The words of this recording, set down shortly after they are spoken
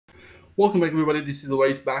Welcome back everybody, this is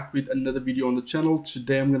Always back with another video on the channel.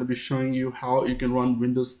 Today I'm going to be showing you how you can run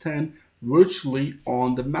Windows 10 virtually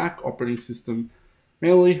on the Mac operating system.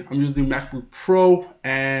 Mainly I'm using MacBook Pro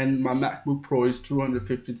and my MacBook Pro is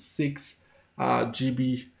 256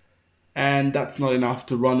 GB and that's not enough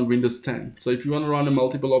to run Windows 10. So if you want to run a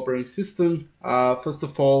multiple operating system, first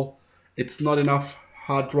of all, it's not enough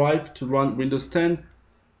hard drive to run Windows 10,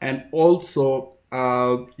 and also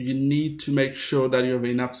you need to make sure that you have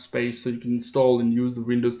enough space so you can install and use the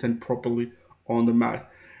Windows 10 properly on the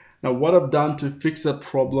Mac. Now what I've done to fix that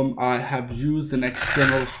problem, I have used an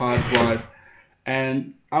external hard drive,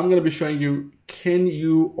 and I'm going to be showing you, can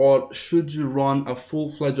you or should you run a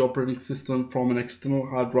full-fledged operating system from an external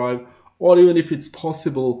hard drive, or even if it's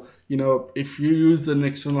possible, you know, if you use an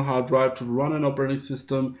external hard drive to run an operating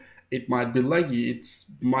system, it might be laggy, it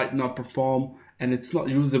might not perform, and it's not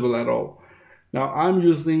usable at all. Now I'm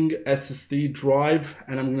using SSD drive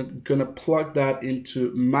and I'm gonna plug that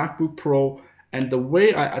into MacBook Pro, and the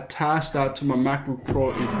way I attach that to my MacBook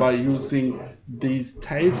Pro is by using these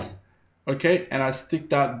tapes, okay, and I stick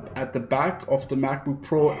that at the back of the MacBook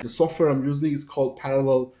Pro. The software I'm using is called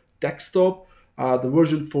Parallel Desktop, the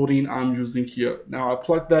version 14 I'm using here. Now I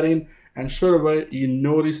plug that in and straight away you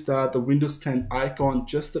notice that the Windows 10 icon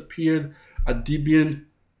just appeared, a Debian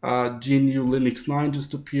GNU Linux 9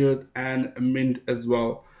 just appeared, and a Mint as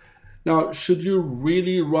well. Now, should you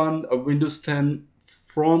really run a Windows 10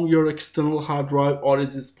 from your external hard drive, or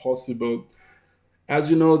is this possible? As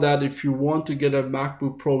you know that if you want to get a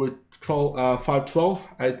MacBook Pro with 512,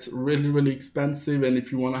 it's really expensive, and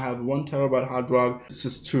if you want to have 1 terabyte hard drive, it's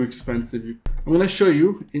just too expensive. I'm going to show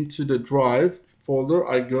you into the drive folder.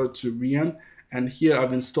 I go to VM, and here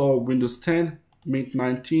I've installed Windows 10, Mint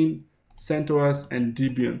 19, CentOS, and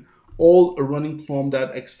Debian, all are running from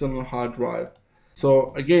that external hard drive.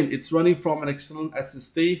 So again, it's running from an external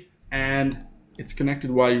SSD and it's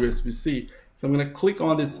connected via USB-C. So I'm going to click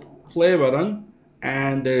on this play button,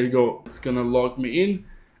 and there you go, it's going to log me in,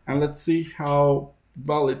 and let's see how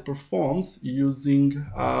well it performs using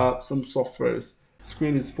some softwares.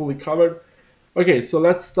 Screen is fully covered. Okay, so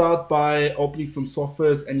let's start by opening some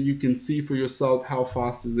softwares and you can see for yourself how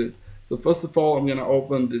fast is it. So first of all, I'm going to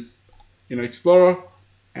open this Explorer,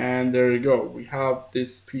 and there you go, we have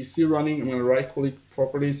this PC running. I'm going to right click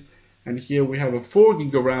properties, and here we have a 4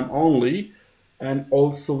 GB of RAM only, and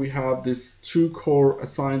also we have this 2 core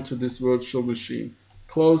assigned to this virtual machine.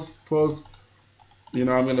 Close. I'm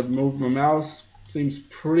going to move my mouse. Seems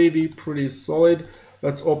pretty solid.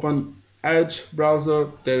 Let's open Edge browser.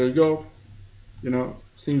 There you go,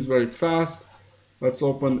 seems very fast. Let's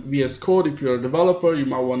open VS Code. If you're a developer, you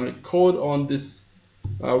might want to code on this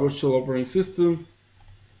virtual operating system.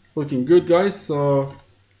 Looking good, guys. So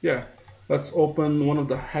yeah, let's open one of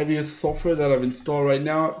the heaviest software that I've installed right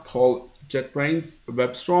now called JetBrains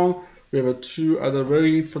WebStrong. We have 2 other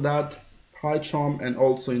variants for that, PyCharm and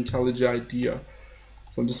also IntelliJ IDEA.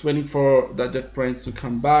 So I'm just waiting for that JetBrains to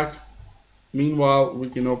come back. Meanwhile, we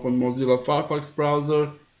can open Mozilla Firefox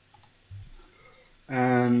browser,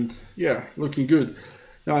 and yeah, looking good.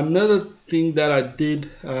 Now another thing that I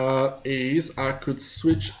did is I could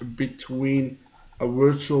switch between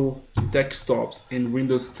virtual desktops in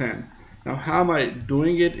Windows 10. Now how am I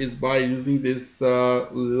doing it is by using this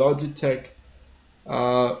Logitech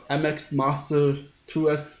MX Master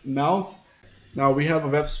 2S mouse. Now we have a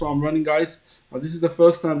WebStorm running, guys. Now this is the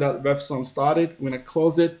first time that WebStorm started. I'm gonna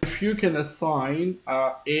close it. If you can assign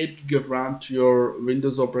 8 GB of RAM to your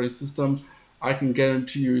Windows operating system, I can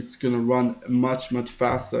guarantee you it's going to run much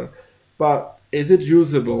faster. But is it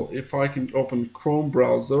usable? If I can open Chrome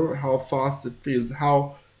browser, how fast it feels,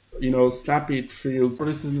 how snappy it feels.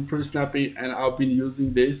 This is pretty snappy, and I've been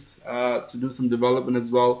using this to do some development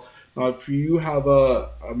as well. Now if you have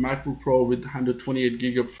a MacBook Pro with 128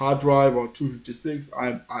 GB of hard drive or 256,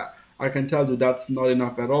 I can tell you that's not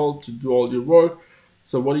enough at all to do all your work.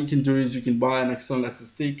 So what you can do is you can buy an external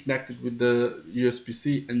SSD, connect it with the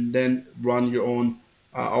USB-C, and then run your own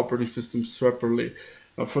operating system separately.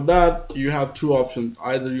 For that, you have 2 options.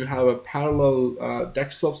 Either you have a parallel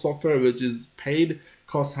desktop software, which is paid,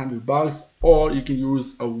 costs $100, or you can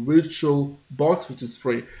use a virtual box, which is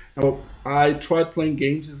free. Now, I tried playing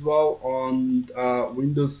games as well on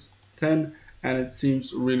Windows 10, and it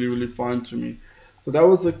seems really fine to me. So that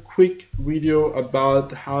was a quick video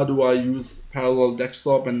about how do I use Parallel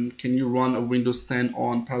Desktop, and can you run a Windows 10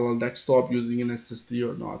 on Parallel Desktop using an SSD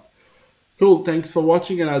or not. Cool, thanks for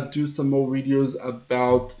watching, and I'll do some more videos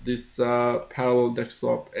about this Parallel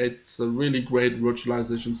Desktop. It's a really great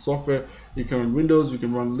virtualization software. You can run Windows, you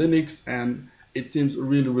can run Linux, and it seems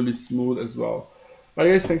really smooth as well.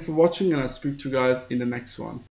 Alright guys, thanks for watching, and I'll speak to you guys in the next one.